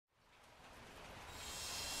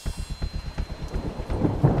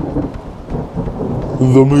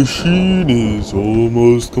The machine is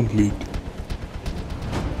almost complete.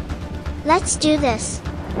 Let's do this.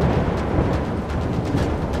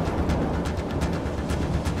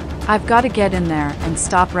 I've got to get in there and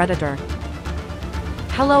stop Redditor.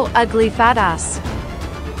 Hello, ugly fat ass.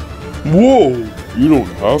 Whoa, you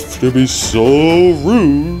don't have to be so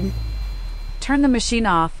rude. Turn the machine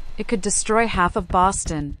off. It could destroy half of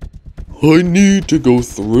Boston. I need to go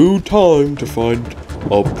through time to find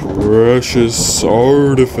a precious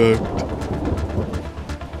artifact.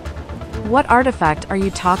 What artifact are you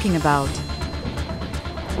talking about?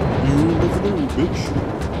 You little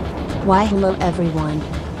bitch. Why hello everyone.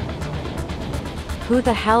 Who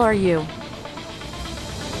the hell are you?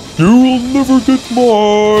 You'll never get my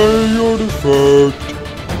artifact.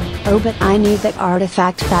 Oh, but I need that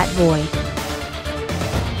artifact, fat boy.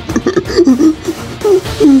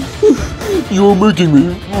 You're making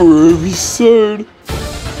me very sad.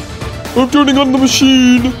 I'm turning on the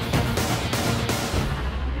machine.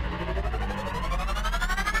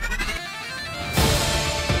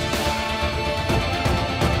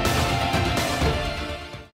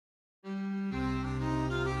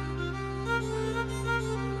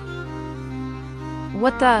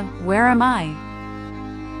 What the? Where am I?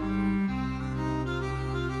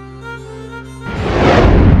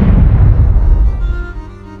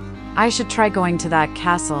 I should try going to that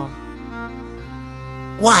castle.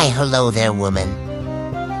 Why, hello there, woman.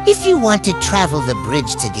 If you want to travel the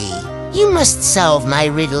bridge today, you must solve my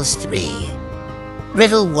riddles 3.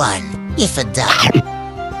 Riddle 1, if a duck.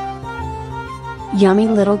 Yummy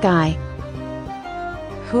little guy.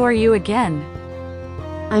 Who are you again?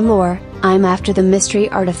 I'm after the mystery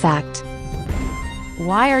artifact.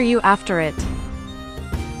 Why are you after it?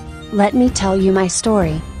 Let me tell you my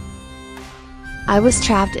story. I was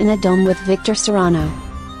trapped in a dome with Victor Serrano.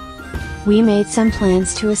 We made some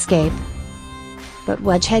plans to escape, but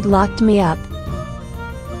Wedgehead locked me up.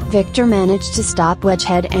 Victor managed to stop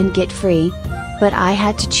Wedgehead and get free, but I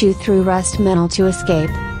had to chew through rust metal to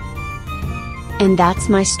escape. And that's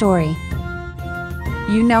my story.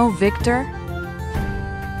 You know Victor?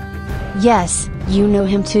 Yes, you know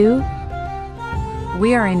him too?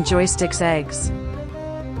 We are in Joystick's eggs.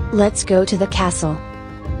 Let's go to the castle.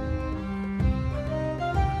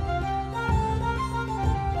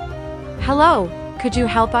 Hello, could you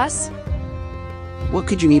help us? What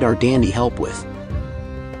could you need our dandy help with?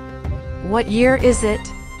 What year is it?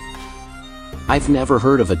 I've never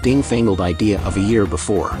heard of a ding-fangled idea of a year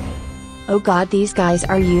before. Oh god, these guys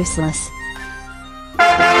are useless.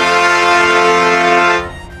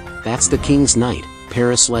 That's the King's Knight,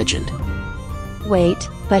 Paris Legend. Wait,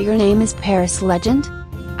 but your name is Paris Legend?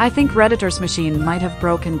 I think Redditor's machine might have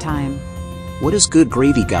broken time. What is good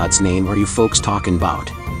gravy god's name are you folks talking about?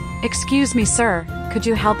 Excuse me, sir, could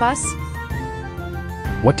you help us?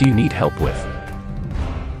 What do you need help with?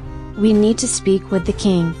 We need to speak with the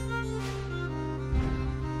king.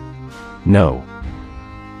 No.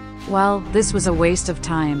 Well, this was a waste of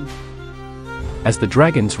time. As the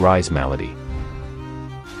dragons rise malady.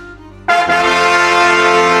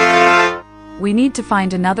 We need to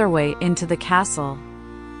find another way into the castle.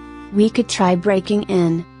 We could try breaking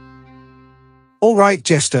in. All right,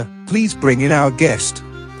 Jester, please bring in our guest.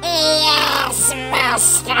 Yes,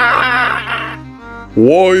 master!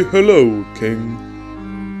 Why, hello, King.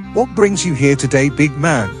 What brings you here today, big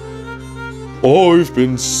man? I've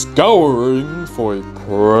been scouring for a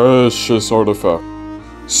precious artifact.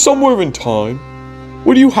 Somewhere in time.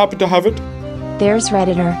 Would you happen to have it? There's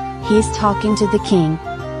Redditor. He's talking to the king.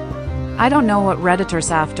 I don't know what Redditor's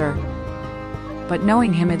after, but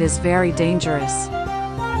knowing him, it is very dangerous.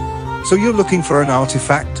 So you're looking for an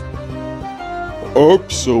artifact?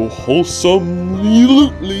 Absolutely.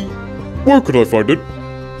 Where could I find it?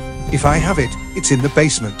 If I have it, it's in the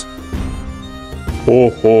basement. Ho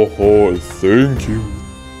ho ho, thank you.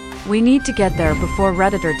 We need to get there before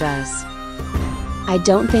Redditor does. I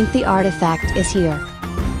don't think the artifact is here.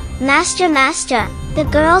 Master, the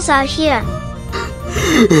girls are here.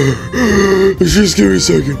 Just give me a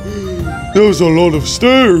second. That was a lot of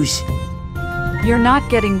stairs. You're not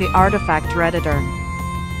getting the artifact, Redditor.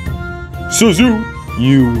 Says you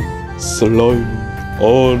slime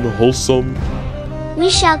unwholesome. We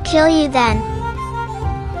shall kill you then.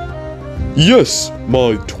 Yes,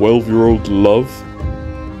 my 12-year-old love.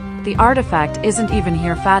 The artifact isn't even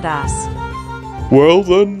here, fat ass. Well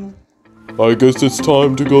then, I guess it's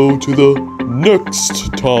time to go to the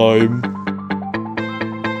next time.